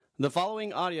The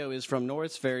following audio is from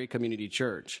Norris Ferry Community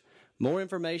Church. More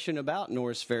information about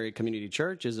Norris Ferry Community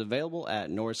Church is available at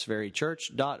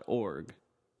norrisferrychurch.org.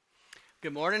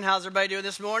 Good morning. How's everybody doing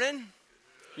this morning?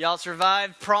 Y'all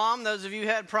survived prom. Those of you who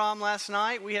had prom last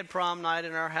night, we had prom night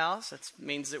in our house. That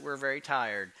means that we're very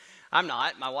tired. I'm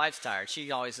not. My wife's tired.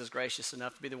 She always is gracious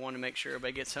enough to be the one to make sure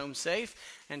everybody gets home safe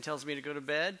and tells me to go to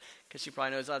bed because she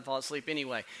probably knows I'd fall asleep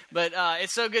anyway. But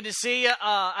it's so good to see you.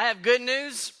 I have good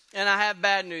news and I have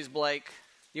bad news, Blake.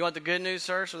 You want the good news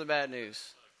first or the bad news?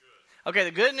 Okay,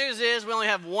 the good news is we only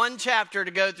have one chapter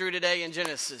to go through today in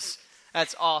Genesis.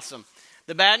 That's awesome.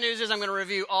 The bad news is I'm going to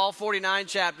review all 49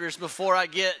 chapters before I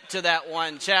get to that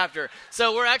one chapter.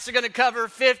 So we're actually going to cover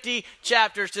 50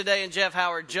 chapters today, and Jeff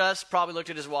Howard just probably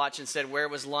looked at his watch and said, "Where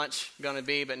was lunch going to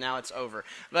be?" But now it's over.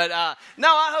 But no,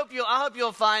 I hope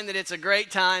you'll find that it's a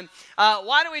great time.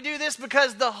 Why do we do this?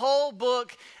 Because the whole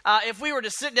book, if we were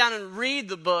to sit down and read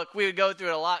the book, we would go through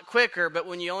it a lot quicker. But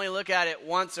when you only look at it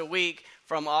once a week,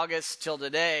 from August till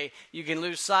today, you can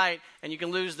lose sight and you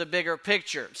can lose the bigger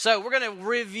picture. So we're going to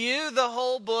review the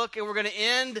whole book and we're going to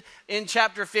end in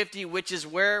chapter 50, which is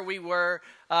where we were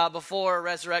before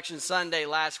Resurrection Sunday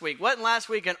last week. Wasn't last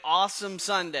week an awesome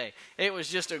Sunday? It was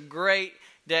just a great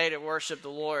day to worship the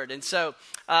Lord. And so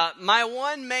my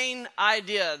one main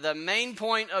idea, the main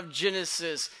point of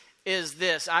Genesis is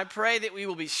this. I pray that we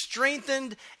will be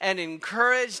strengthened and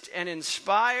encouraged and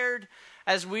inspired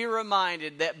as we are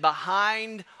reminded that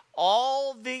behind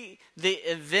all the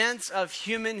events of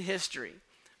human history,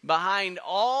 behind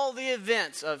all the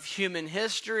events of human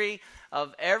history,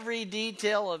 of every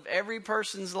detail of every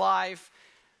person's life,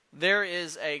 there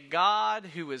is a God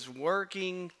who is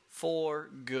working for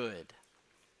good.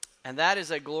 And that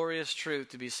is a glorious truth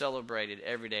to be celebrated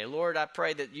every day. Lord, I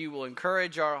pray that you will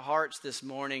encourage our hearts this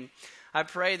morning. I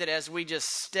pray that as we just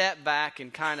step back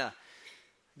and kind of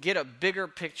get a bigger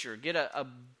picture, get a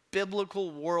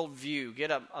biblical worldview,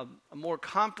 get a more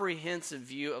comprehensive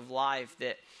view of life,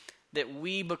 that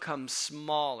we become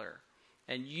smaller.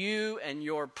 And you and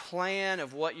your plan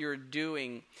of what you're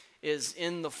doing is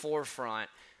in the forefront.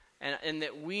 And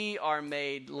that we are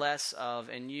made less of,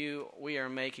 and we are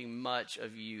making much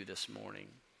of you this morning.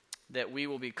 That we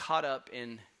will be caught up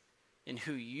in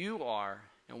who you are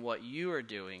and what you are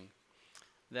doing.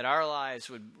 That our lives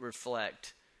would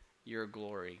reflect your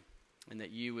glory, and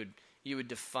that you would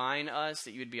define us,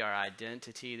 that you would be our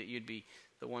identity, that you'd be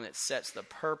the one that sets the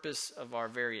purpose of our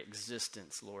very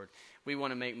existence, Lord. We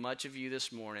want to make much of you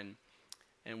this morning,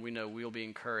 and we know we'll be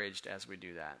encouraged as we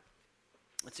do that.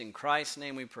 It's in Christ's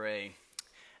name we pray.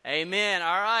 Amen.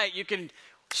 All right, you can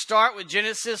start with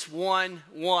Genesis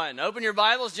 1:1. Open your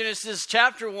Bibles, Genesis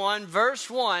chapter 1,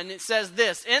 verse 1. It says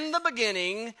this: "In the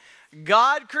beginning,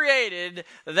 God created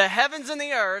the heavens and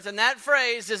the earth," and that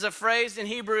phrase is a phrase in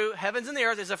Hebrew, heavens and the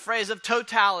earth, is a phrase of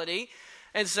totality.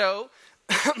 And so,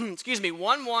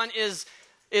 1:1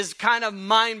 is kind of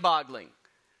mind-boggling.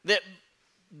 That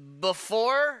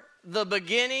before the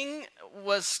beginning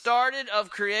was started of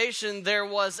creation, there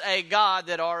was a God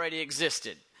that already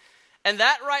existed. And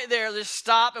that right there, just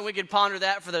stop and we could ponder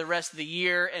that for the rest of the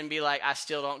year and be like, I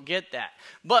still don't get that.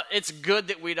 But it's good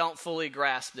that we don't fully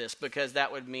grasp this, because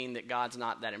that would mean that God's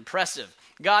not that impressive.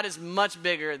 God is much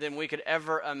bigger than we could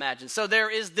ever imagine. So there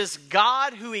is this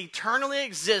God who eternally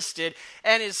existed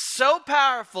and is so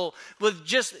powerful with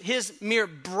just his mere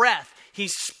breath. He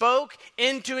spoke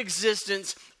into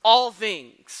existence all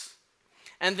things.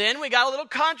 And then we got a little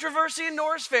controversy in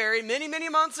Norris Ferry many, many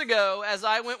months ago as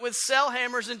I went with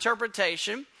Selhammer's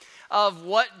interpretation of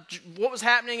what was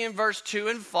happening in verse 2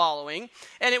 and following.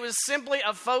 And it was simply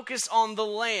a focus on the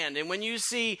land. And when you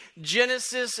see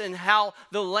Genesis and how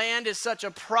the land is such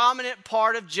a prominent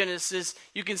part of Genesis,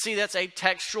 you can see that's a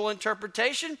textual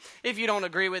interpretation. If you don't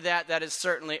agree with that, that is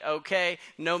certainly okay.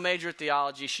 No major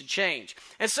theology should change.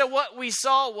 And so what we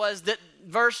saw was that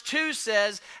verse 2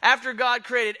 says, after God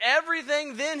created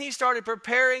everything, then he started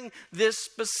preparing this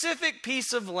specific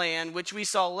piece of land, which we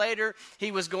saw later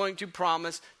he was going to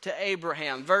promise to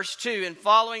Abraham. Verse 2 and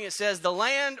following, it says, "The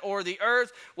land," or the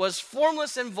earth, "was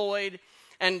formless and void,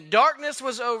 and darkness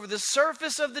was over the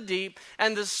surface of the deep,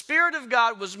 and the Spirit of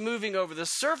God was moving over the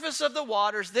surface of the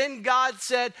waters. Then God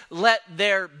said, 'Let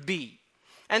there be.'"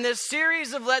 And this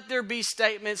series of "let there be"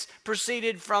 statements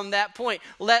proceeded from that point.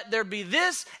 Let there be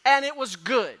this, and it was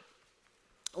good.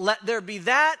 Let there be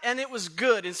that, and it was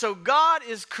good. And so God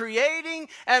is creating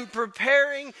and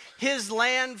preparing his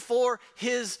land for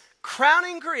his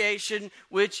crowning creation,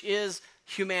 which is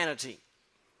humanity.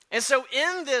 And so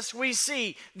in this, we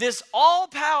see this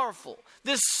all-powerful,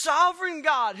 this sovereign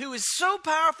God who is so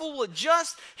powerful with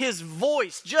just his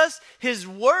voice, just his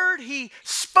word he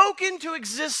spoke into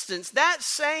existence. That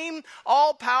same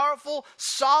all-powerful,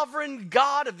 sovereign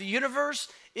God of the universe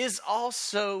is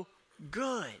also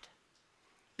good.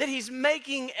 That he's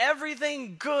making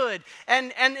everything good.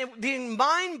 And the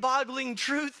mind-boggling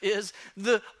truth is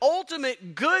the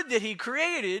ultimate good that he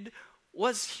created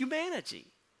was humanity.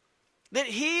 That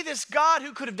he, this God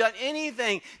who could have done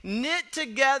anything, knit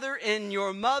together in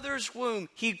your mother's womb,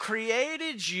 he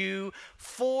created you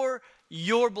for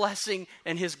your blessing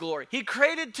and his glory. He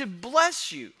created to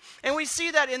bless you. And we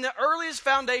see that in the earliest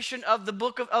foundation of the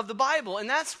book of the Bible. And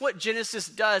that's what Genesis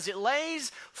does. It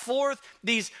lays forth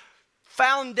these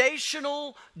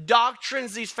foundational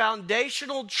doctrines, these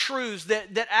foundational truths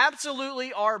that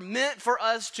absolutely are meant for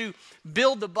us to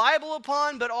build the Bible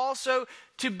upon, but also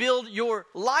to build your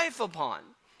life upon.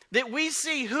 That we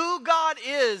see who God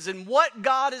is and what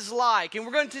God is like. And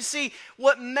we're going to see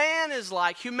what man is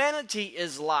like, humanity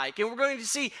is like. And we're going to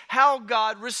see how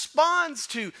God responds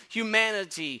to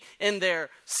humanity in their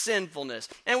sinfulness.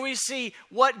 And we see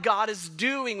what God is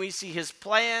doing. We see his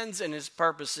plans and his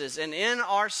purposes. And in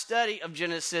our study of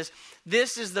Genesis,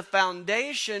 this is the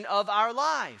foundation of our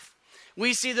life.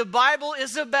 We see the Bible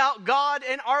is about God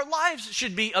and our lives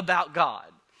should be about God.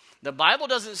 The Bible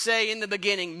doesn't say in the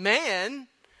beginning, man.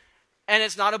 And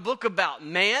it's not a book about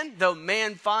man, though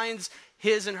man finds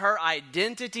his and her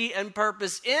identity and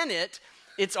purpose in it.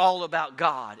 It's all about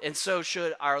God, and so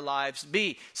should our lives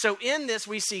be. So in this,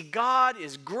 we see God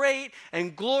is great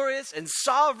and glorious and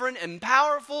sovereign and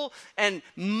powerful and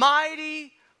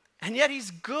mighty, and yet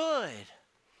he's good.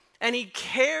 And he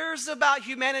cares about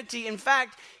humanity. In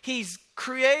fact, he's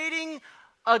creating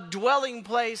a dwelling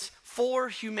place for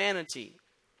humanity.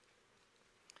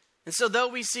 And so though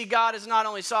we see God is not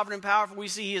only sovereign and powerful, we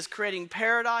see he is creating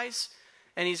paradise,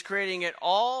 and he's creating it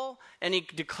all, and he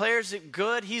declares it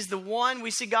good. He's the one, we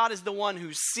see God is the one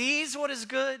who sees what is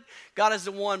good. God is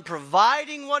the one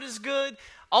providing what is good.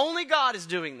 Only God is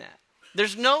doing that.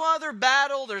 There's no other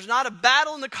battle. There's not a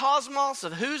battle in the cosmos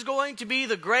of who's going to be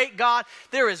the great God.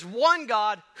 There is one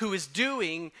God who is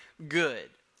doing good.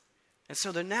 And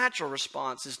so the natural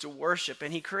response is to worship.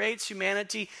 And he creates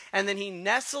humanity, and then he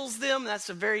nestles them. That's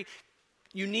a very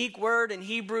unique word in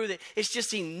Hebrew. That it's just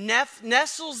he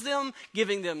nestles them,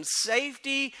 giving them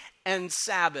safety and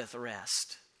Sabbath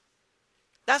rest.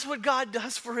 That's what God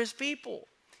does for his people.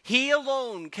 He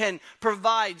alone can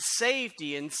provide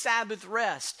safety and Sabbath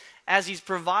rest as he's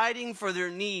providing for their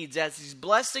needs, as he's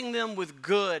blessing them with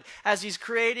good, as he's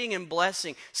creating and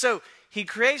blessing. So he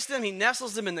creates them, he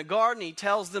nestles them in the garden, he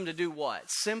tells them to do what?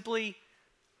 Simply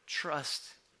trust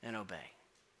and obey.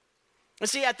 And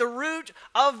see, at the root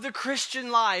of the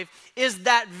Christian life is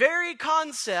that very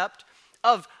concept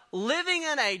of living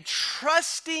in a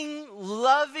trusting,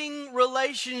 loving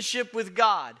relationship with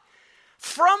God.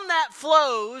 From that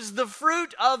flows the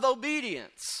fruit of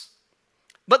obedience.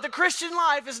 But the Christian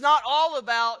life is not all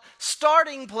about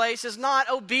starting place, is not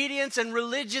obedience and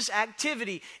religious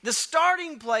activity. The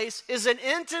starting place is an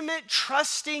intimate,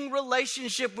 trusting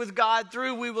relationship with God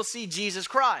through, we will see, Jesus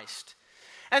Christ.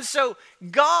 And so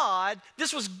God,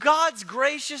 this was God's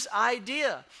gracious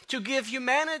idea to give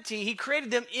humanity. He created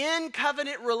them in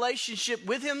covenant relationship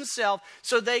with himself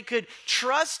so they could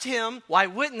trust him. Why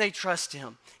wouldn't they trust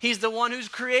him? He's the one who's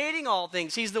creating all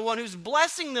things. He's the one who's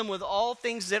blessing them with all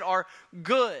things that are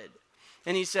good.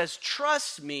 And he says,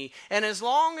 trust me. And as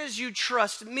long as you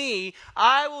trust me,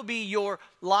 I will be your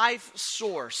life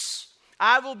source.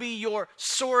 I will be your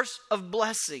source of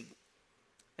blessing.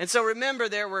 And so remember,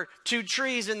 there were two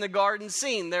trees in the garden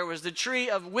scene. There was the tree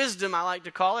of wisdom, I like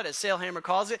to call it, as Sailhammer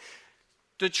calls it.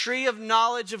 The tree of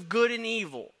knowledge of good and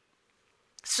evil.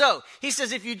 So, he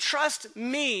says, if you trust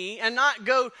me and not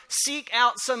go seek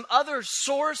out some other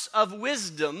source of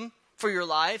wisdom for your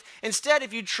life, instead,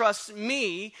 if you trust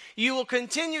me, you will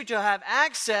continue to have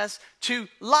access to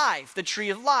life, the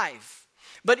tree of life.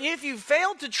 But if you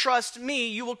fail to trust me,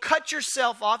 you will cut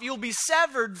yourself off. You'll be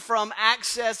severed from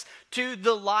access to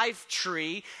the life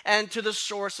tree and to the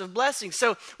source of blessing.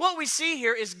 So what we see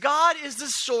here is God is the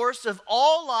source of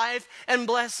all life and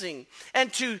blessing.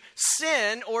 And to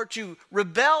sin or to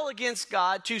rebel against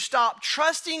God, to stop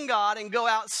trusting God and go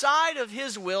outside of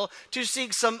his will to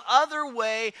seek some other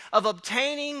way of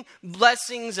obtaining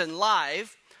blessings and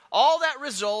life, all that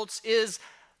results is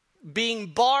being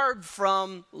barred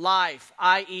from life,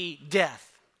 i.e.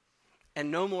 death, and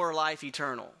no more life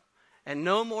eternal, and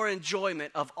no more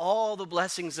enjoyment of all the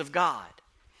blessings of God.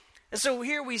 And so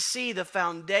here we see the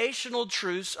foundational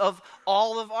truths of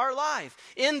all of our life.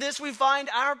 In this we find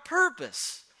our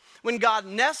purpose. When God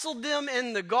nestled them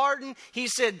in the garden, he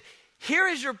said, here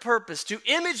is your purpose, to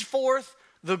image forth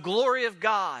the glory of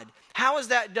God. How is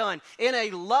that done? In a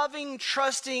loving,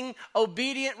 trusting,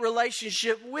 obedient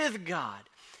relationship with God.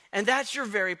 And that's your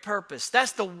very purpose.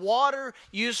 That's the water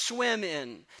you swim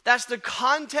in. That's the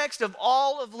context of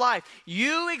all of life.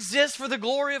 You exist for the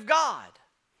glory of God.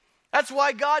 That's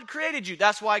why God created you.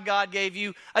 That's why God gave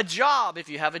you a job if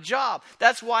you have a job.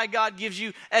 That's why God gives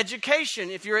you education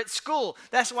if you're at school.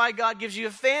 That's why God gives you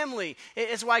a family.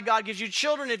 It's why God gives you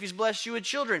children if he's blessed you with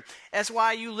children. That's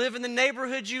why you live in the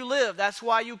neighborhood you live. That's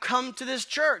why you come to this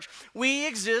church. We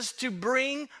exist to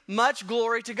bring much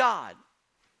glory to God.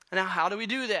 Now, how do we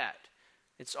do that?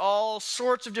 It's all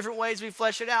sorts of different ways we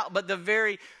flesh it out, but the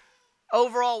very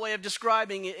overall way of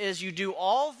describing it is you do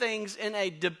all things in a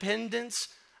dependence,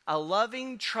 a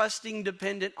loving, trusting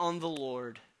dependent on the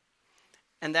Lord.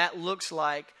 And that looks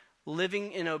like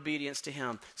living in obedience to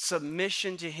him,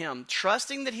 submission to him,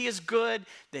 trusting that he is good,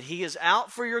 that he is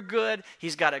out for your good.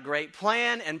 He's got a great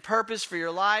plan and purpose for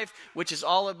your life, which is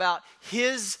all about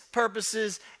his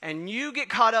purposes, and you get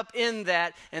caught up in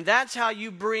that, and that's how you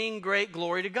bring great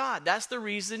glory to God. That's the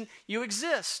reason you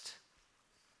exist.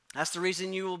 That's the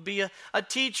reason you will be a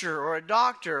teacher or a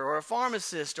doctor or a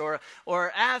pharmacist or an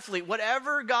athlete.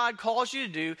 Whatever God calls you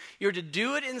to do, you're to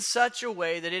do it in such a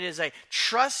way that it is a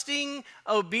trusting,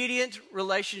 obedient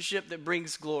relationship that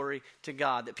brings glory to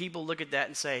God. That people look at that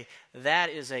and say, that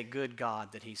is a good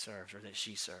God that he serves or that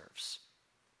she serves.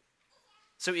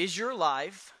 So is your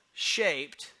life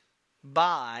shaped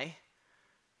by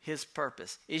his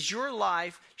purpose? Is your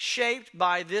life shaped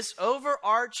by this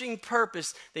overarching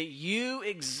purpose that you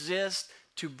exist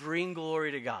to bring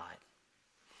glory to God?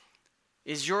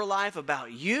 Is your life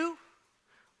about you,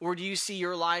 or do you see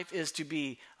your life is to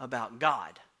be about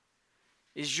God?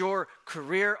 Is your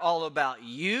career all about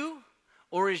you,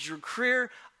 or is your career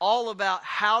all about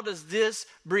how does this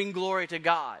bring glory to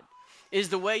God? Is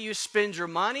the way you spend your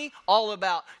money all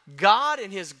about God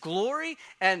and his glory,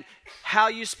 and how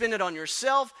you spend it on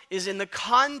yourself is in the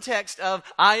context of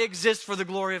I exist for the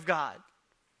glory of God?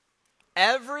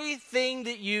 Everything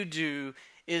that you do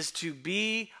is to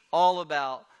be all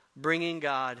about bringing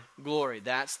God glory.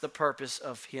 That's the purpose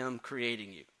of him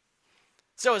creating you.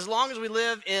 So as long as we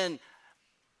live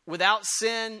without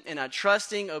sin, in a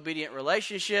trusting, obedient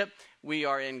relationship, we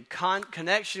are in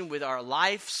connection with our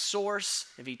life source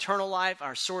of eternal life,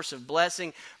 our source of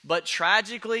blessing. But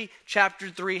tragically, chapter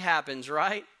 3 happens,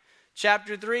 right?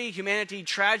 Chapter 3, humanity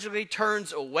tragically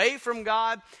turns away from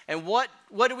God. And what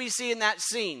do we see in that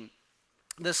scene?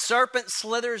 The serpent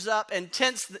slithers up and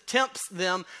tempts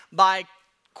them by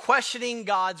questioning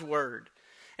God's word.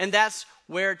 And that's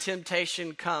where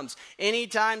temptation comes.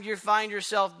 Anytime you find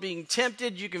yourself being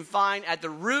tempted, you can find at the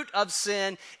root of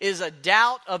sin is a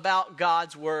doubt about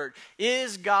God's word.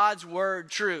 Is God's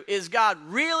word true? Is God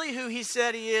really who he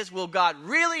said he is? Will God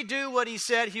really do what he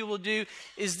said he will do?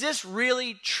 Is this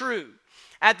really true?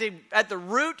 At the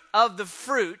root of the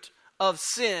fruit of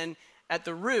sin, at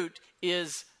the root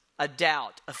is a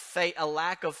doubt, a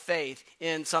lack of faith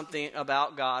in something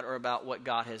about God or about what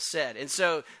God has said. And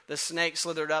so the snake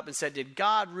slithered up and said, did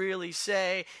God really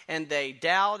say? And they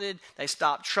doubted, they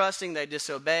stopped trusting, they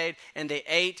disobeyed, and they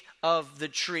ate of the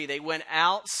tree. They went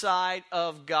outside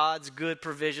of God's good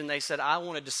provision. They said, I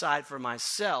want to decide for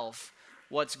myself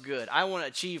what's good. I want to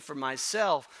achieve for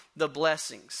myself the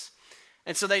blessings.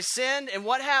 And so they sinned, and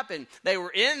what happened? They were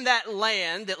in that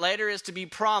land that later is to be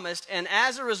promised, and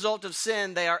as a result of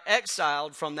sin, they are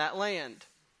exiled from that land.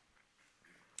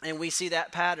 And we see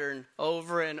that pattern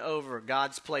over and over.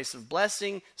 God's place of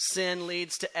blessing, sin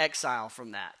leads to exile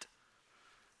from that.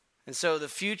 And so the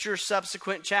future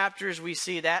subsequent chapters, we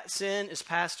see that sin is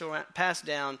passed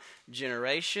down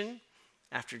generation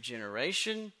after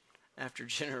generation after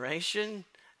generation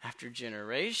after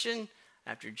generation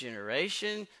after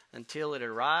generation, until it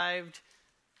arrived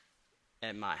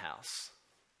at my house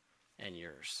and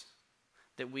yours.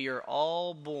 That we are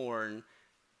all born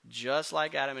just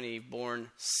like Adam and Eve,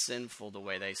 born sinful the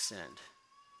way they sinned.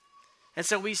 And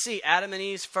so we see Adam and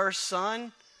Eve's first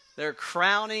son, their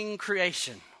crowning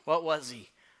creation. What was he?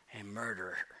 A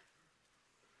murderer.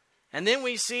 And then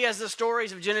we see, as the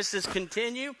stories of Genesis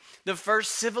continue, the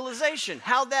first civilization.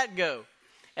 How'd that go?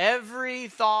 Every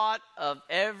thought of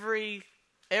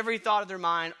their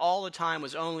mind all the time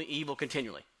was only evil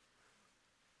continually.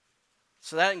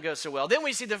 So that didn't go so well. Then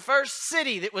we see the first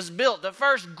city that was built, the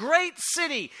first great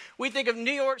city. We think of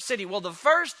New York City. Well, the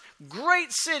first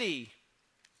great city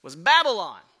was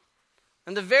Babylon.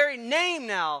 And the very name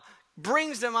now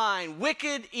brings to mind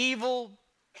wicked, evil,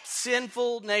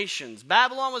 sinful nations.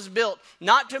 Babylon was built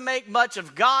not to make much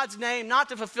of God's name, not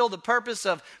to fulfill the purpose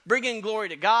of bringing glory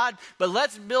to God, but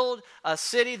let's build a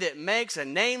city that makes a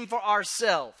name for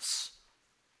ourselves.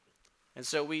 And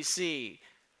so we see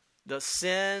the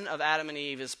sin of Adam and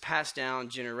Eve is passed down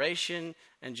generation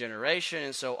and generation,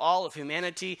 and so all of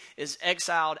humanity is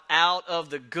exiled out of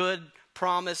the good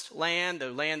promised land,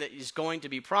 the land that is going to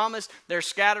be promised. They're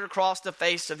scattered across the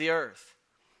face of the earth.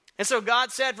 And so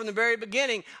God said from the very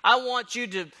beginning, I want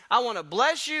to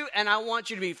bless you, and I want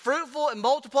you to be fruitful and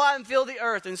multiply and fill the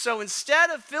earth. And so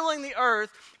instead of filling the earth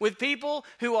with people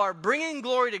who are bringing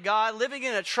glory to God, living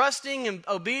in a trusting and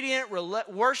obedient,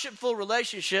 worshipful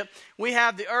relationship, we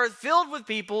have the earth filled with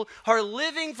people who are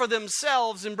living for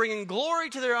themselves and bringing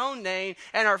glory to their own name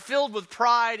and are filled with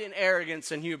pride and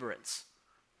arrogance and hubris.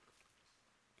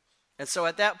 And so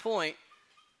at that point,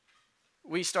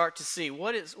 we start to see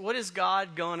what is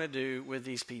God going to do with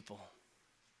these people?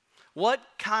 What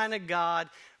kind of God,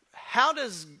 how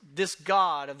does this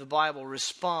God of the Bible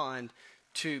respond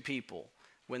to people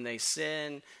when they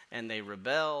sin and they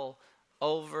rebel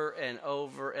over and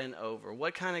over and over?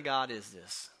 What kind of God is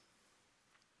this?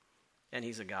 And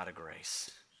he's a God of grace.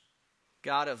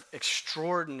 God of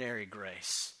extraordinary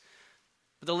grace.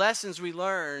 But the lessons we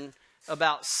learn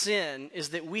about sin is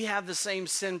that we have the same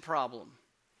sin problem.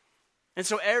 And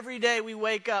so every day we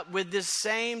wake up with this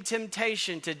same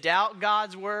temptation to doubt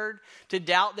God's word, to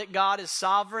doubt that God is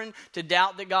sovereign, to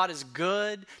doubt that God is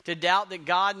good, to doubt that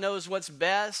God knows what's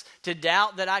best, to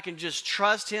doubt that I can just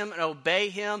trust him and obey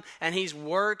him, and he's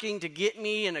working to get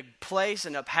me in a place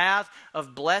and a path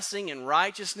of blessing and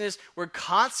righteousness. We're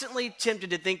constantly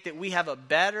tempted to think that we have a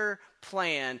better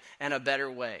plan and a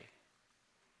better way.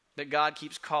 But God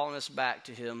keeps calling us back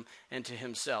to him and to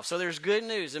himself. So there's good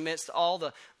news amidst all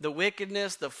the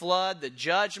wickedness, the flood, the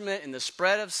judgment, and the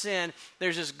spread of sin.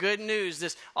 There's this good news.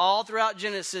 This all throughout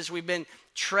Genesis, we've been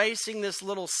tracing this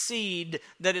little seed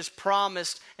that is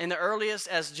promised in the earliest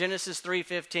as Genesis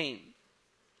 3:15.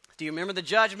 Do you remember the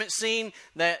judgment scene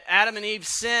that Adam and Eve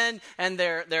sinned and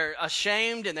they're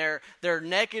ashamed and their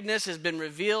nakedness has been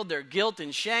revealed, their guilt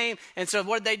and shame. And so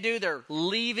what did they do? They're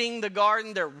leaving the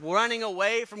garden. They're running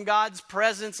away from God's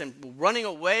presence and running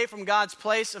away from God's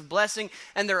place of blessing.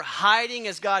 And they're hiding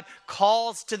as God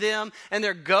calls to them. And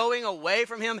they're going away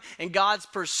from him and God's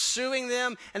pursuing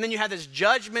them. And then you have this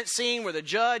judgment scene where the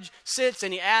judge sits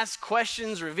and he asks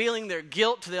questions revealing their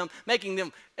guilt to them, making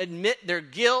them admit their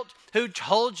guilt. Who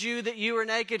told you that you were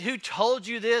naked? Who told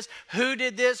you this? Who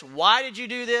did this? Why did you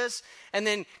do this? And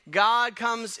then God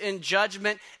comes in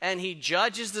judgment and he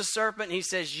judges the serpent. And he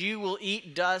says, you will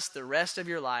eat dust the rest of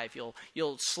your life.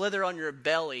 You'll slither on your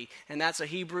belly. And that's a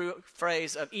Hebrew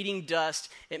phrase of eating dust.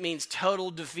 It means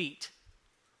total defeat.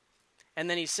 And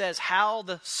then he says how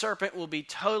the serpent will be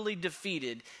totally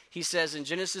defeated. He says in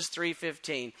Genesis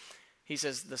 3:15, he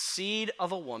says, the seed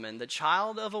of a woman, the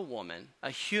child of a woman, a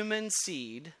human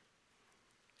seed,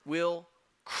 will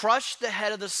crush the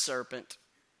head of the serpent,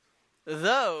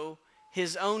 though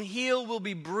his own heel will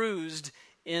be bruised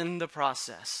in the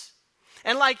process.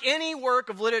 And like any work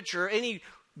of literature, any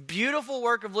beautiful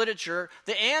work of literature,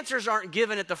 the answers aren't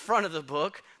given at the front of the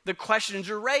book. The questions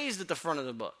are raised at the front of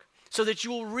the book, so that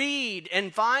you will read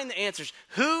and find the answers.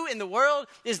 Who in the world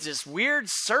is this weird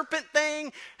serpent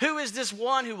thing? Who is this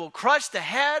one who will crush the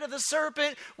head of the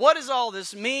serpent? What does all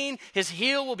this mean? His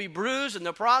heel will be bruised in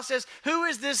the process. Who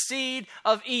is this seed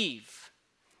of Eve?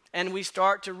 And we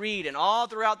start to read, and all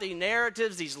throughout the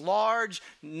narratives, these large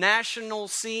national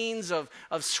scenes of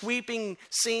sweeping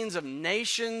scenes of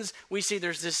nations, we see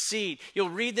there's this seed. You'll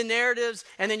read the narratives,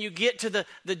 and then you get to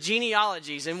the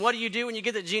genealogies. And what do you do when you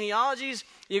get the genealogies?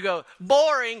 You go,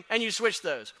 boring, and you switch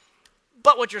those.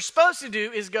 But what you're supposed to do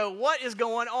is go, what is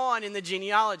going on in the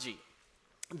genealogy?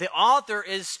 The author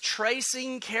is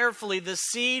tracing carefully the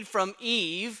seed from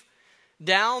Eve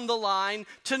down the line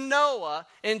to Noah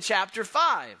in chapter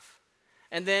 5.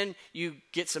 And then you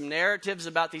get some narratives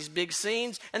about these big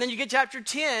scenes. And then you get chapter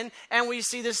 10, and we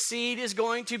see the seed is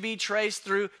going to be traced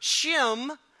through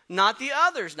Shem, not the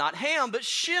others, not Ham, but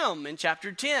Shem in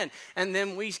chapter 10. And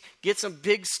then we get some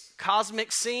big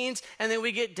cosmic scenes, and then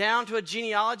we get down to a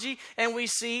genealogy, and we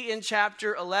see in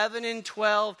chapter 11 and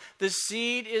 12, the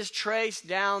seed is traced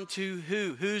down to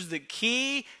who? Who's the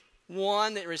key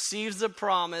one that receives the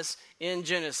promise in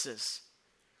Genesis?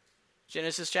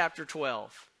 Genesis chapter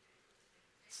 12.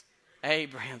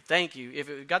 Abraham, thank you. If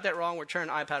we got that wrong, we're turning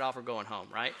the iPad off or going home,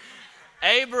 right?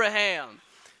 Abraham.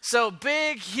 So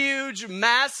big, huge,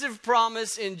 massive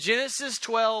promise in Genesis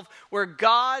 12 where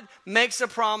God makes a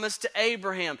promise to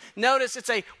Abraham. Notice it's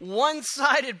a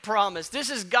one-sided promise. This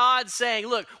is God saying,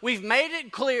 look, we've made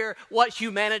it clear what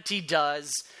humanity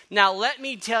does. Now let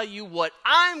me tell you what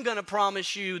I'm going to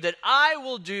promise you that I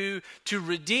will do to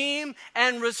redeem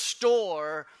and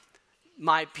restore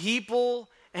my people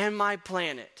and my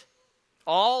planet.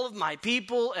 All of my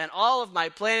people and all of my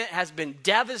planet has been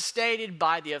devastated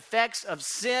by the effects of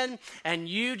sin, and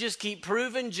you just keep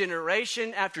proving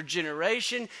generation after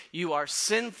generation you are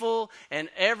sinful and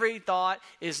every thought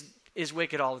is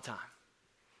wicked all the time.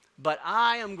 But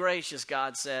I am gracious,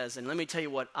 God says, and let me tell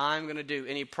you what I'm going to do.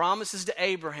 And he promises to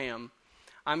Abraham,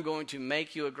 I'm going to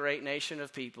make you a great nation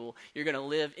of people. You're going to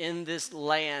live in this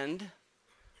land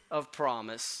of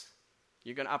promise.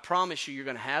 I promise you, you're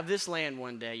going to have this land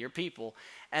one day, your people,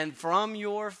 and from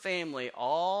your family,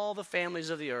 all the families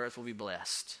of the earth will be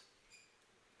blessed.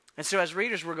 And so as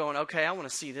readers, we're going, okay, I want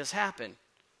to see this happen.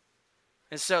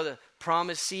 And so the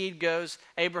promised seed goes,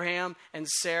 Abraham and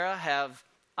Sarah have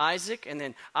Isaac, and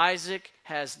then Isaac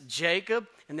has Jacob,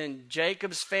 and then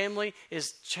Jacob's family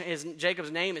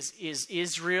Jacob's name is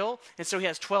Israel, and so he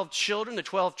has 12 children, the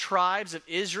 12 tribes of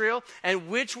Israel. And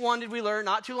which one did we learn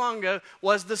not too long ago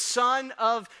was the son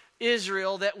of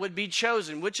Israel that would be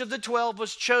chosen? Which of the 12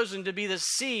 was chosen to be the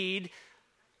seed?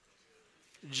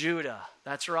 Judah.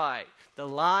 That's right, the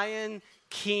Lion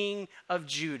King of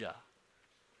Judah.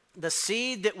 The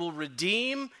seed that will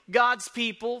redeem God's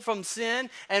people from sin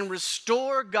and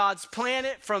restore God's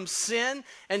planet from sin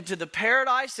and to the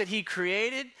paradise that he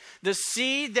created. The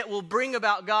seed that will bring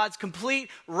about God's complete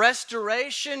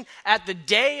restoration at the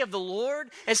day of the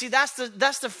Lord. And see, that's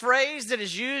the phrase that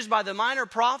is used by the minor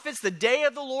prophets. The day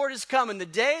of the Lord is coming. The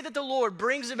day that the Lord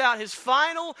brings about his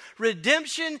final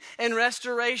redemption and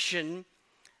restoration.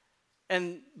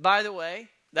 And by the way,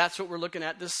 that's what we're looking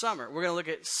at this summer. We're going to look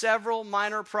at several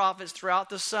minor prophets throughout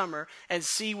the summer and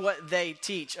see what they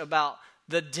teach about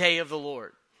the day of the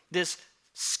Lord. This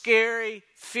scary,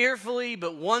 fearfully,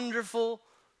 but wonderful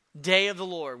day of the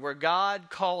Lord where God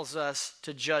calls us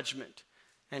to judgment.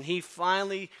 And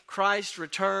Christ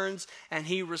returns and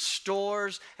he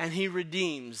restores and he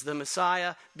redeems, the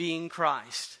Messiah being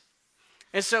Christ.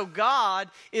 And so God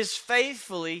is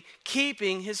faithfully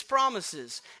keeping his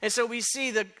promises. And so we see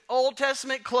the Old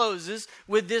Testament closes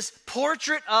with this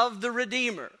portrait of the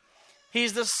Redeemer.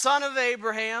 He's the son of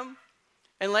Abraham.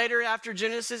 And later after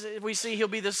Genesis, we see he'll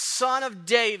be the son of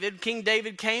David. King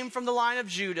David came from the line of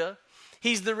Judah.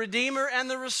 He's the Redeemer and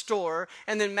the Restorer.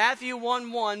 And then Matthew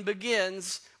 1:1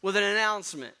 begins with an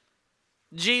announcement.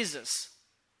 Jesus.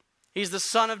 He's the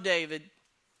son of David.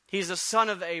 He's the son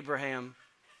of Abraham.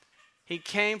 He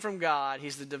came from God.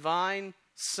 He's the divine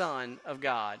Son of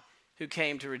God who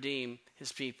came to redeem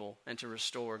his people and to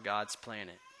restore God's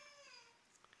planet.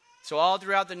 So all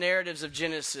throughout the narratives of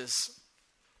Genesis,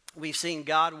 we've seen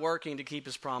God working to keep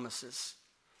his promises.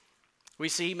 We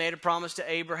see he made a promise to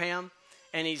Abraham,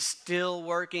 and he's still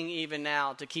working even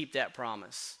now to keep that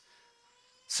promise.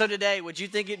 So today, would you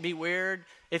think it'd be weird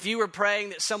if you were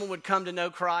praying that someone would come to know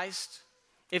Christ?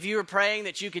 If you were praying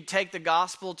that you could take the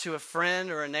gospel to a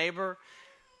friend or a neighbor,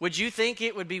 would you think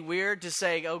it would be weird to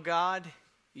say, oh God,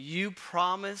 you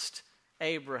promised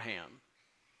Abraham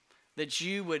that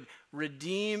you would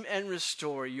redeem and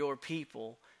restore your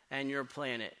people and your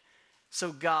planet.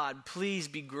 So God, please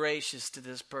be gracious to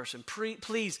this person.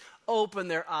 Please open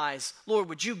their eyes. Lord,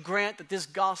 would you grant that this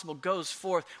gospel goes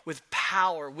forth with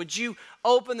power? Would you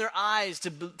open their eyes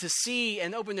to see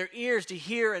and open their ears to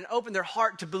hear and open their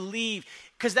heart to believe?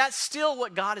 Because that's still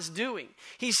what God is doing.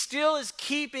 He still is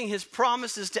keeping his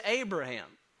promises to Abraham.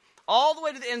 All the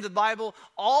way to the end of the Bible,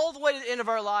 all the way to the end of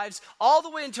our lives, all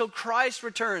the way until Christ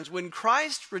returns. When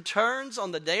Christ returns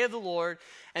on the day of the Lord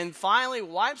and finally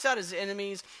wipes out his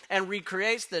enemies and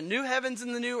recreates the new heavens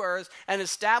and the new earth and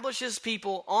establishes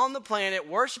people on the planet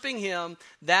worshiping him,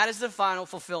 that is the final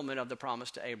fulfillment of the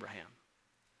promise to Abraham.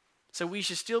 So we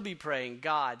should still be praying,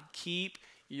 God, keep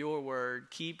your word,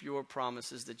 keep your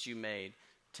promises that you made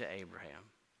to Abraham.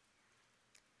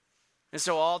 And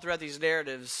so all throughout these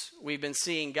narratives, we've been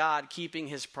seeing God keeping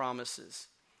his promises.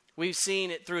 We've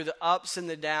seen it through the ups and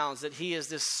the downs that he is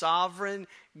this sovereign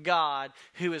God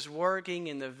who is working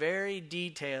in the very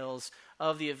details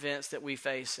of the events that we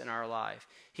face in our life.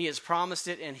 He has promised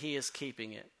it and he is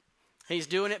keeping it. He's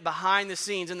doing it behind the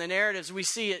scenes. In the narratives, we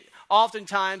see it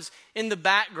oftentimes in the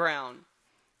background.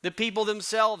 The people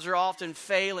themselves are often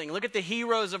failing. Look at the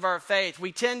heroes of our faith.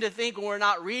 We tend to think when we're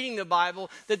not reading the Bible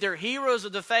that they're heroes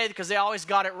of the faith because they always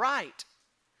got it right.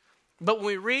 But when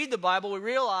we read the Bible, we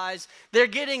realize they're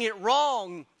getting it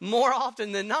wrong more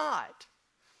often than not.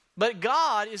 But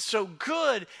God is so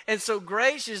good and so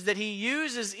gracious that he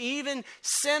uses even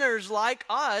sinners like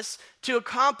us to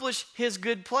accomplish his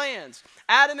good plans.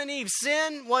 Adam and Eve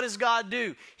sin, what does God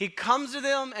do? He comes to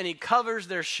them and he covers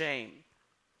their shame.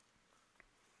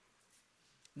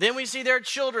 Then we see their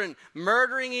children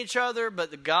murdering each other,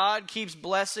 but God keeps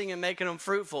blessing and making them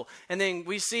fruitful. And then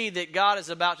we see that God is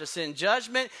about to send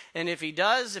judgment. And if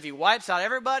he wipes out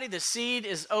everybody, the seed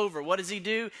is over. What does he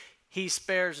do? He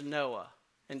spares Noah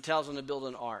and tells them to build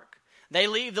an ark. They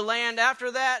leave the land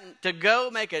after that to go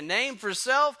make a name for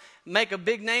self, make a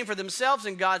big name for themselves.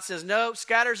 And God says no,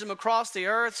 scatters them across the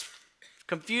earth,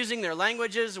 confusing their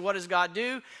languages. What does God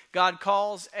do? God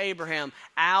calls Abraham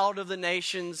out of the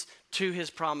nations to his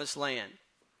promised land.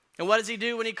 And what does he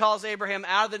do when he calls Abraham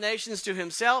out of the nations to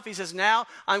himself? He says, now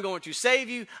I'm going to save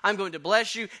you. I'm going to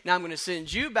bless you. Now I'm going to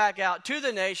send you back out to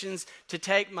the nations to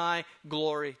take my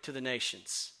glory to the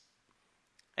nations.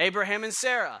 Abraham and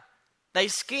Sarah, they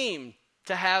scheme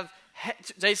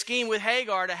with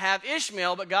Hagar to have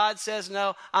Ishmael, but God says,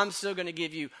 no, I'm still going to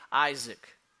give you Isaac.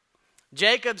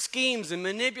 Jacob schemes and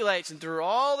manipulates, and through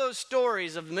all those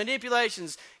stories of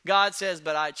manipulations, God says,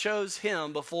 but I chose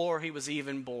him before he was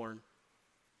even born.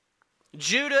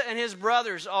 Judah and his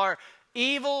brothers are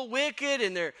evil, wicked,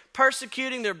 and they're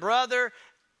persecuting their brother,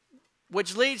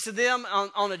 which leads to them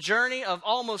on a journey of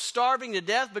almost starving to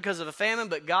death because of a famine,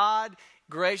 but God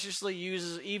graciously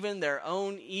uses even their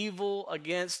own evil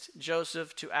against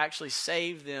Joseph to actually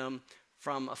save them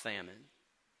from a famine.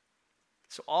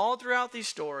 So all throughout these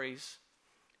stories,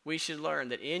 we should learn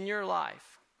that in your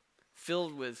life,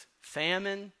 filled with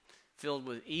famine, filled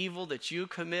with evil that you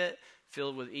commit,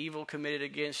 filled with evil committed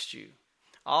against you,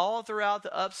 all throughout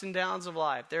the ups and downs of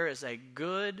life, there is a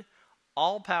good,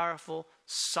 all-powerful,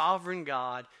 sovereign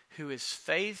God who is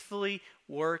faithfully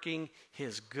working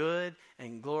his good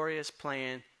and glorious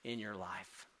plan in your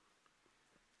life.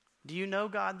 Do you know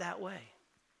God that way?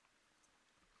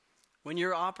 When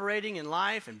you're operating in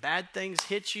life and bad things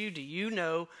hit you, do you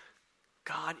know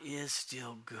God is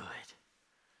still good?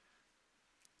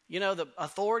 You know, the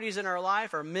authorities in our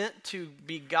life are meant to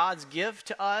be God's gift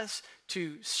to us,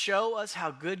 to show us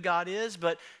how good God is.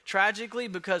 But tragically,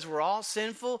 because we're all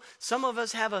sinful, some of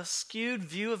us have a skewed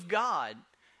view of God.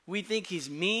 We think he's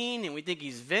mean, and we think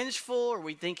he's vengeful, or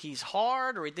we think he's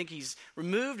hard, or we think he's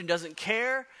removed and doesn't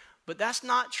care. But that's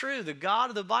not true. The God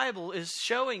of the Bible is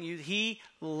showing you he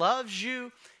loves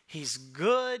you. He's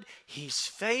good. He's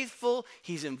faithful.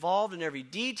 He's involved in every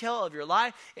detail of your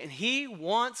life. And he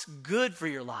wants good for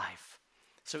your life.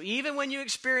 So even when you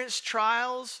experience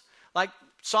trials, like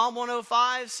Psalm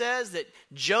 105 says that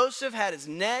Joseph had his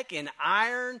neck in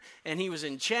iron and he was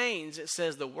in chains, it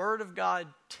says the word of God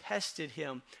tested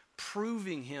him,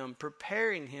 proving him,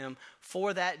 preparing him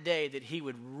for that day that he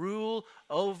would rule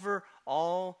over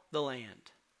all the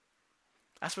land.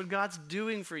 That's what God's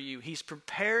doing for you. He's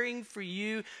preparing for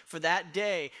you for that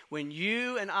day when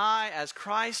you and I, as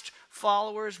Christ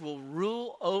followers, will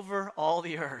rule over all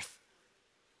the earth.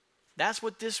 That's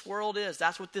what this world is.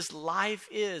 That's what this life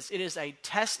is. It is a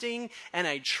testing and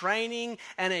a training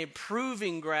and a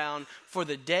proving ground for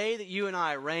the day that you and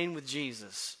I reign with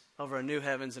Jesus over a new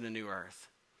heavens and a new earth.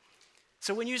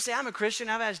 So when you say, I'm a Christian,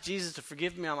 I've asked Jesus to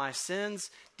forgive me of my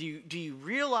sins, do you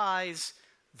realize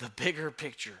the bigger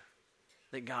picture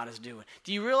that God is doing?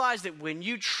 Do you realize that when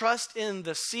you trust in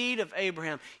the seed of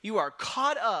Abraham, you are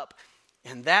caught up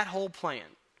in that whole plan?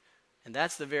 And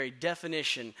that's the very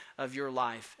definition of your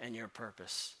life and your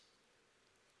purpose.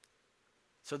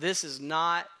 So this is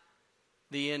not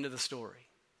the end of the story.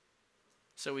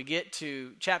 So we get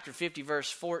to chapter 50, verse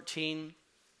 14.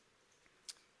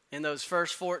 In those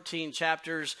first 14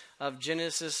 chapters of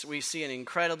Genesis, we see an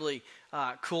incredibly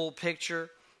cool picture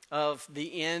of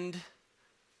the end,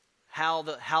 how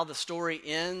the story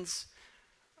ends.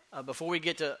 Before we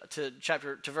get to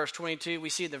verse 22, we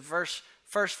see the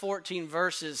first 14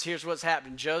 verses. Here's what's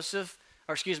happened.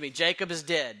 Jacob is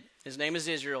dead. His name is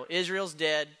Israel. Israel's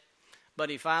dead, but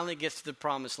he finally gets to the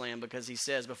promised land because he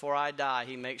says, before I die,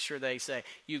 he makes sure they say,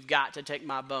 you've got to take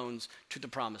my bones to the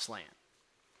promised land.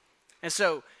 And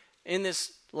so in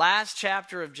this last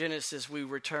chapter of Genesis, we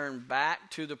return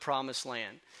back to the promised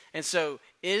land. And so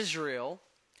Israel,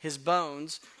 his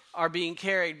bones, are being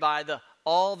carried by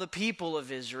all the people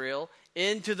of Israel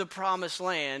into the promised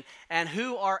land. And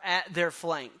who are at their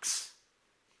flanks?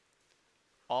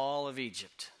 All of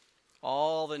Egypt,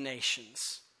 all the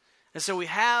nations. And so we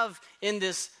have in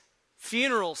this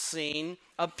funeral scene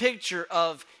a picture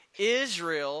of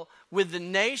Israel with the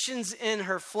nations in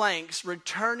her flanks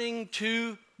returning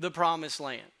to the promised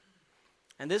land.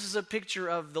 And this is a picture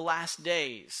of the last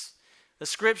days. The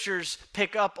scriptures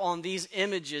pick up on these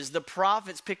images. The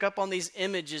prophets pick up on these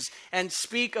images and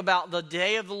speak about the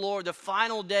day of the Lord, the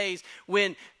final days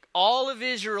when all of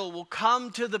Israel will come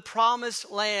to the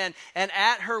promised land, and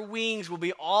at her wings will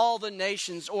be all the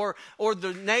nations, or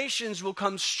the nations will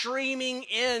come streaming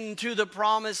into the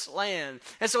promised land.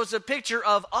 And so it's a picture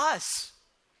of us.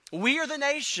 We are the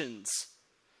nations.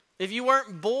 If you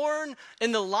weren't born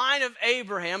in the line of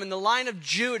Abraham, in the line of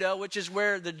Judah, which is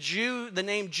where the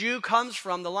name Jew comes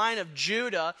from, the line of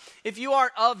Judah, if you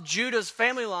aren't of Judah's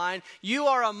family line, you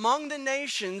are among the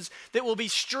nations that will be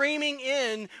streaming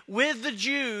in with the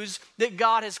Jews that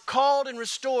God has called and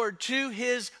restored to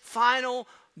his final,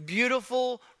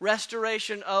 beautiful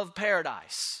restoration of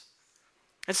paradise.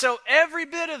 And so every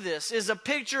bit of this is a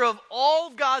picture of all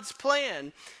of God's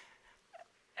plan.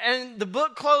 And the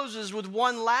book closes with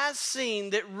one last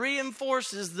scene that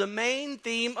reinforces the main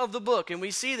theme of the book. And we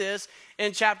see this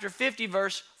in chapter 50,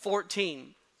 verse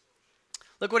 14.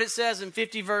 Look what it says in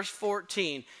 50, verse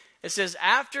 14. It says,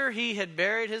 after he had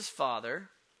buried his father,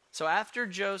 so after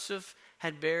Joseph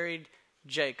had buried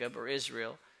Jacob, or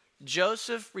Israel,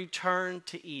 Joseph returned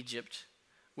to Egypt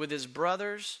with his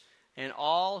brothers and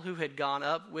all who had gone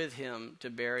up with him to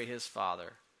bury his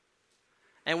father.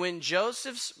 And when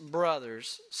Joseph's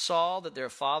brothers saw that their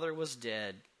father was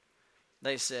dead,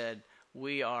 they said,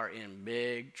 we are in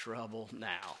big trouble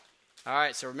now. All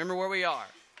right, so remember where we are.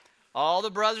 All the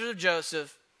brothers of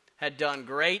Joseph had done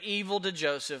great evil to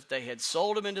Joseph. They had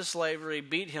sold him into slavery,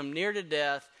 beat him near to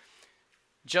death.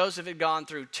 Joseph had gone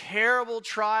through terrible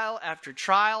trial after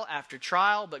trial after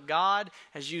trial, but God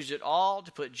has used it all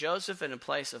to put Joseph in a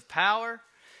place of power.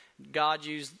 God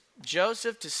used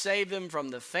Joseph to save them from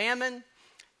the famine.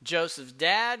 Joseph's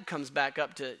dad comes back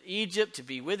up to Egypt to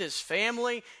be with his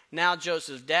family. Now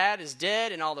Joseph's dad is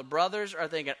dead, and all the brothers are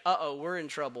thinking, we're in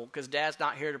trouble because dad's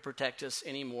not here to protect us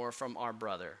anymore from our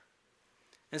brother.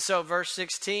 And so verse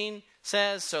 16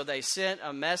 says, so they sent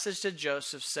a message to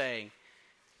Joseph saying,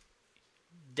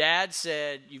 Dad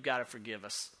said, you've got to forgive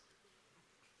us.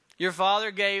 Your father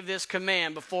gave this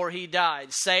command before he died.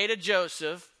 Say to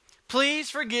Joseph, please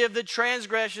forgive the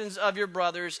transgressions of your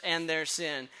brothers and their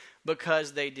sin,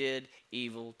 because they did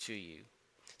evil to you.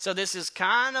 So this is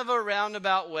kind of a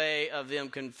roundabout way of them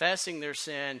confessing their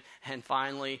sin and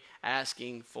finally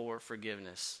asking for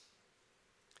forgiveness.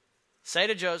 Say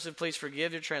to Joseph, please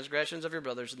forgive your transgressions of your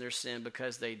brothers and their sin,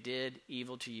 because they did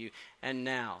evil to you. And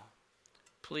now,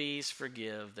 please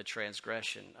forgive the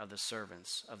transgression of the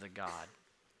servants of the God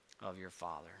of your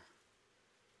father.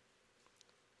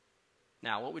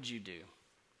 Now, what would you do?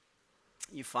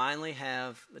 You finally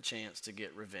have the chance to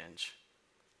get revenge.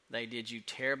 They did you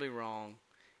terribly wrong.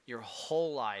 Your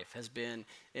whole life has been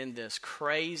in this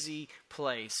crazy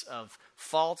place of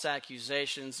false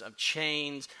accusations, of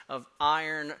chains, of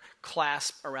iron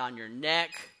clasp around your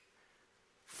neck.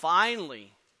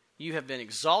 Finally, you have been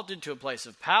exalted to a place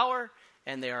of power,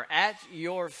 and they are at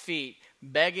your feet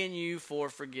begging you for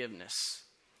forgiveness.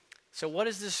 So what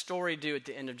does this story do at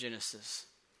the end of Genesis?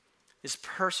 This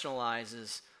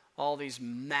personalizes all these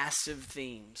massive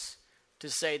themes to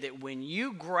say that when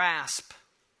you grasp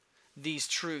these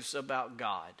truths about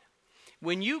God,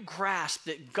 when you grasp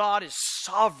that God is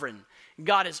sovereign,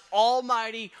 God is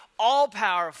almighty,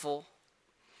 all-powerful,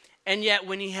 and yet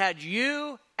when he had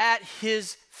you at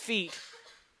his feet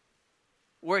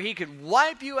where he could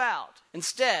wipe you out,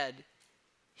 instead,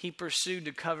 he pursued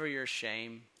to cover your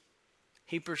shame.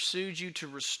 He pursued you to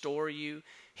restore you.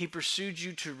 He pursued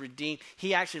you to redeem.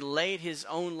 He actually laid his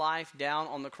own life down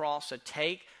on the cross to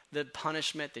take the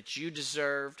punishment that you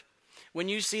deserved. When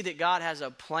you see that God has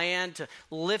a plan to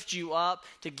lift you up,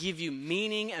 to give you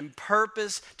meaning and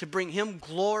purpose, to bring him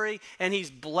glory, and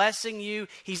he's blessing you,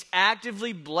 he's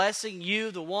actively blessing you,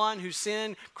 the one who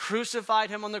sinned, crucified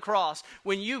him on the cross.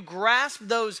 When you grasp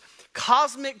those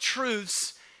cosmic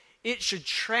truths, it should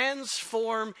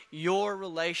transform your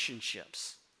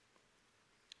relationships.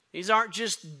 These aren't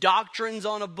just doctrines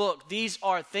on a book. These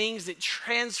are things that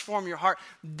transform your heart.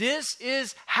 This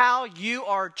is how you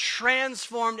are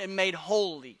transformed and made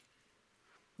holy.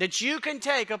 That you can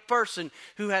take a person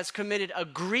who has committed a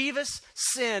grievous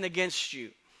sin against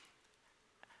you,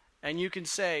 and you can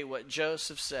say what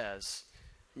Joseph says.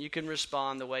 You can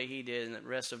respond the way he did in the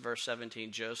rest of verse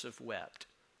 17. Joseph wept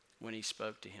when he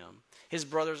spoke to him. His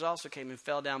brothers also came and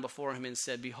fell down before him and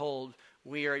said, behold,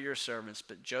 we are your servants.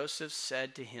 But Joseph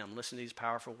said to him, listen to these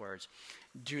powerful words,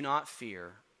 do not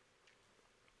fear,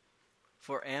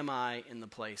 for am I in the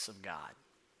place of God?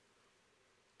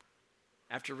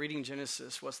 After reading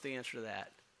Genesis, what's the answer to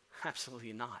that?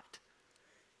 Absolutely not.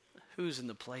 Who's in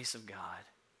the place of God?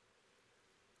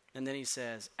 And then he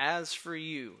says, as for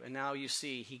you, and now you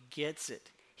see, he gets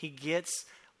it. He gets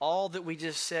all that we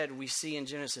just said we see in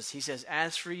Genesis. He says,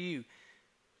 as for you,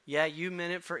 yeah, you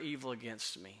meant it for evil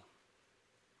against me.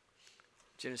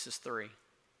 Genesis 3.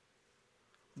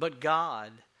 But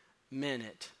God meant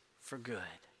it for good.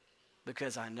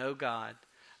 Because I know God,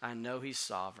 I know he's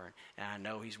sovereign, and I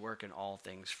know he's working all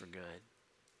things for good.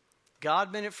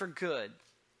 God meant it for good.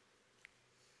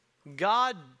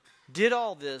 God did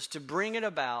all this to bring it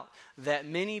about that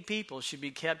many people should be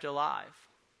kept alive.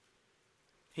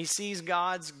 He sees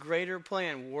God's greater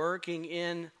plan working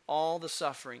in all the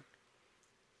suffering.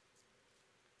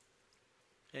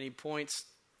 And he points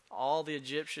all the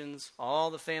Egyptians, all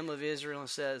the family of Israel, and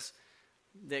says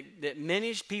that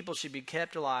many people should be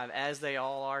kept alive as they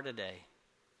all are today.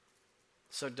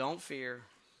 So don't fear.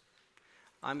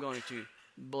 I'm going to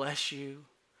bless you.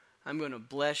 I'm going to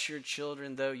bless your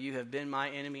children, though you have been my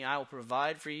enemy. I will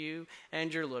provide for you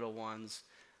and your little ones.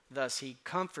 Thus he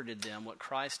comforted them, what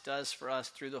Christ does for us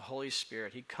through the Holy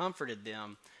Spirit. He comforted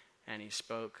them and he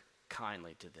spoke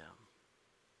kindly to them.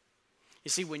 You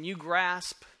see, when you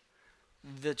grasp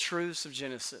the truths of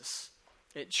Genesis,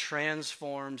 it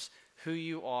transforms who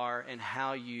you are and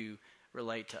how you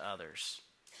relate to others.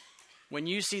 When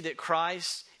you see that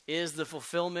Christ is the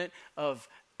fulfillment of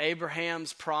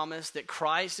Abraham's promise, that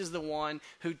Christ is the one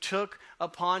who took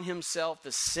upon himself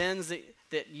the sins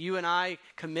that you and I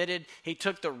committed. He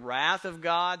took the wrath of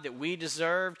God that we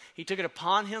deserved. He took it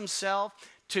upon himself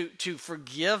to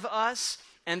forgive us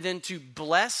and then to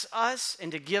bless us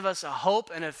and to give us a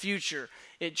hope and a future.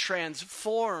 It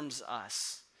transforms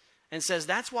us and says,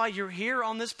 that's why you're here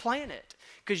on this planet,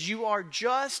 because you are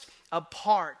just a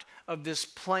part of this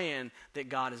plan that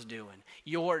God is doing.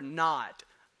 You're not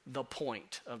the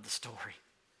point of the story.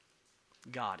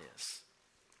 God is.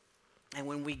 And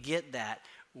when we get that,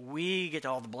 we get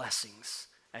all the blessings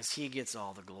as he gets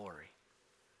all the glory.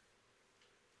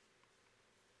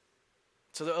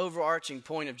 So the overarching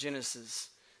point of Genesis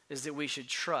is that we should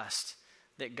trust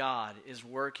that God is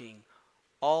working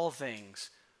all things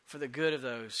for the good of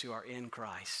those who are in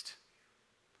Christ.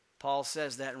 Paul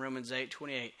says that in Romans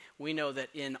 8:28. We know that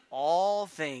in all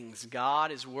things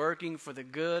God is working for the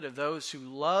good of those who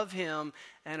love him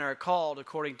and are called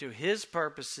according to his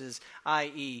purposes,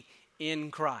 i.e.,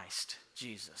 in Christ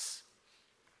Jesus.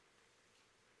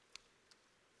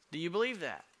 Do you believe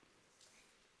that?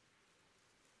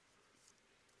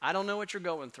 I don't know what you're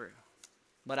going through,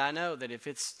 but I know that if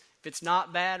it's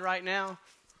not bad right now,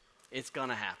 it's going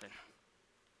to happen.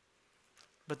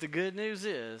 But the good news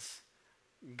is,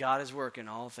 God is working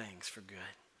all things for good.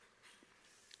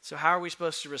 So how are we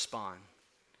supposed to respond?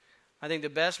 I think the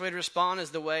best way to respond is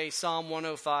the way Psalm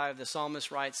 105, the psalmist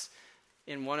writes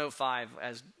in 105,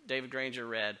 as David Granger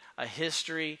read, a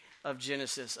history of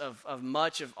Genesis, of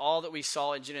much of all that we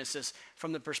saw in Genesis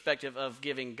from the perspective of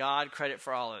giving God credit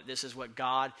for all of it. This is what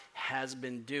God has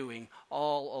been doing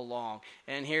all along.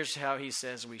 And here's how he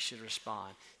says we should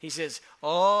respond. He says,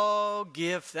 oh,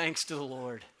 give thanks to the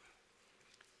Lord.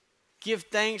 Give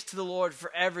thanks to the Lord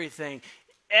for everything.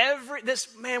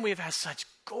 We've had such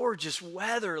gorgeous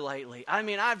weather lately. I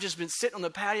mean, I've just been sitting on the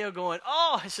patio going,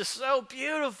 oh, it's just so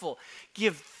beautiful.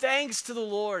 Give thanks to the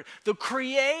Lord, the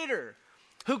Creator,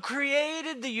 who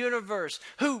created the universe,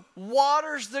 who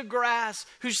waters the grass,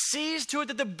 who sees to it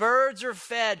that the birds are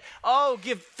fed. Oh,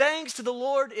 give thanks to the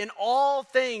Lord in all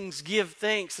things. Give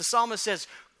thanks. The psalmist says,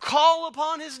 call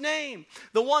upon his name.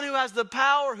 The one who has the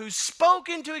power, who spoke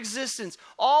into existence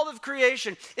all of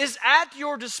creation, is at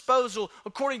your disposal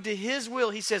according to his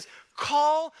will. He says,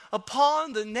 call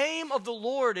upon the name of the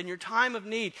Lord in your time of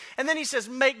need. And then he says,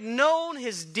 make known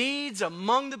his deeds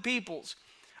among the peoples.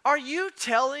 Are you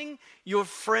telling your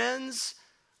friends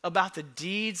about the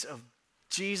deeds of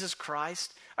Jesus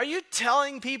Christ? Are you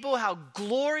telling people how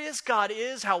glorious God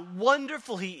is, how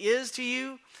wonderful he is to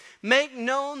you? Make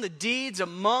known his deeds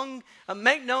among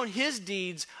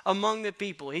the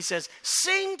people. He says,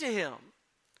 sing to him.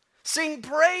 Sing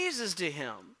praises to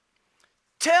him.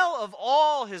 Tell of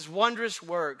all his wondrous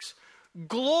works.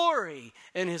 Glory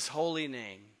in his holy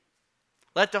name.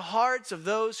 Let the hearts of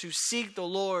those who seek the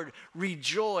Lord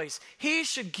rejoice. He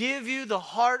should give you the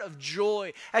heart of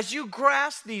joy. As you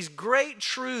grasp these great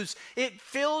truths, it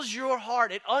fills your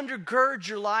heart. It undergirds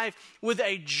your life with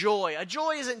a joy. A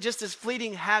joy isn't just this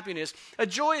fleeting happiness. A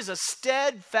joy is a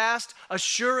steadfast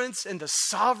assurance in the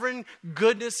sovereign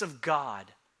goodness of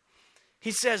God.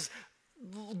 He says,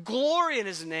 glory in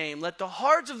his name. Let the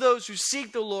hearts of those who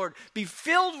seek the Lord be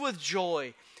filled with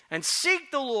joy, and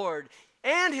seek the Lord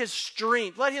and his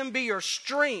strength. Let him be your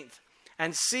strength,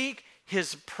 and seek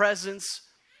his presence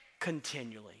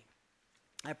continually.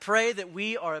 I pray that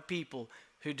we are a people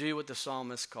who do what the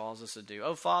psalmist calls us to do.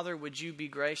 Oh, Father, would you be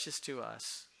gracious to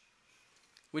us?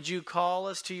 Would you call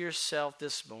us to yourself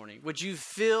this morning? Would you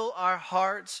fill our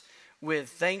hearts with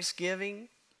thanksgiving?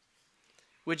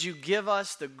 Would you give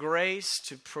us the grace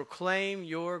to proclaim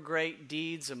your great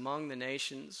deeds among the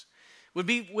nations? Would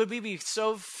we be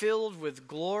so filled with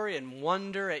glory and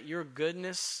wonder at your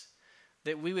goodness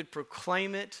that we would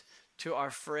proclaim it to our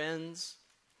friends?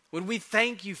 Would we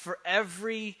thank you for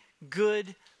every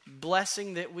good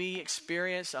blessing that we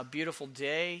experience? A beautiful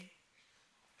day,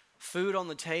 food on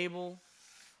the table,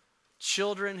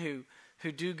 children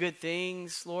who do good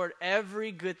things. Lord,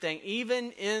 every good thing,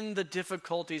 even in the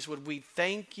difficulties, would we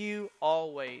thank you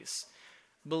always,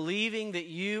 believing that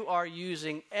you are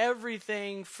using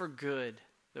everything for good,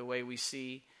 the way we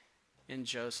see in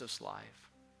Joseph's life.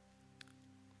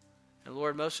 And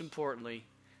Lord, most importantly,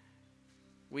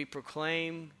 we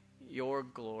proclaim your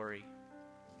glory.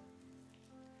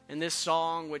 In this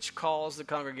song, which calls the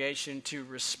congregation to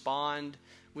respond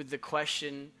with the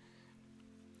question,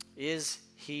 is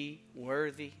he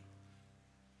worthy?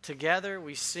 Together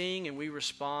we sing and we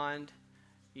respond,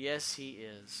 yes, he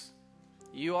is.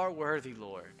 You are worthy,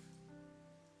 Lord.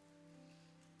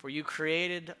 For you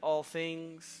created all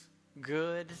things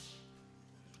good.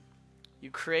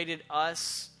 You created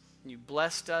us. You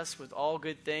blessed us with all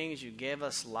good things. You gave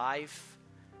us life.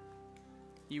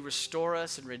 You restore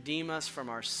us and redeem us from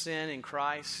our sin in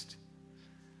Christ.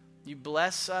 You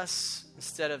bless us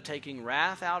instead of taking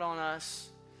wrath out on us.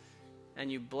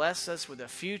 And you bless us with a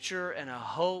future and a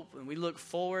hope. And we look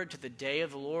forward to the day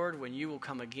of the Lord when you will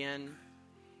come again.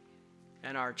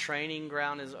 And our training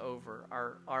ground is over.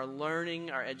 Our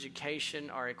learning, our education,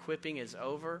 our equipping is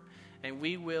over. And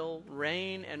we will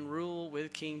reign and rule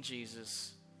with King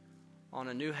Jesus on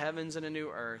a new heavens and a new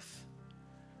earth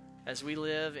as we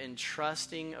live in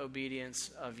trusting obedience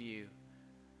of you.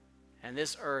 And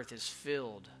this earth is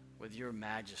filled with your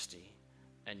majesty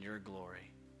and your glory.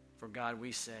 For God,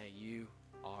 we say you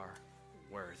are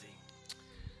worthy.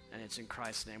 And it's in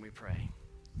Christ's name we pray.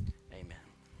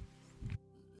 Amen.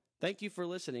 Thank you for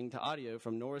listening to audio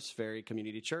from Norris Ferry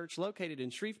Community Church, located in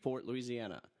Shreveport,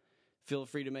 Louisiana. Feel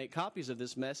free to make copies of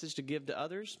this message to give to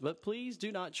others, but please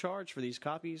do not charge for these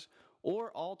copies or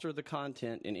alter the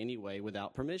content in any way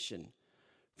without permission.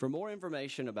 For more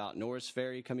information about Norris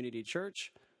Ferry Community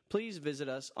Church, please visit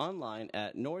us online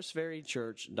at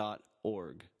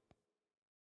norrisferrychurch.org.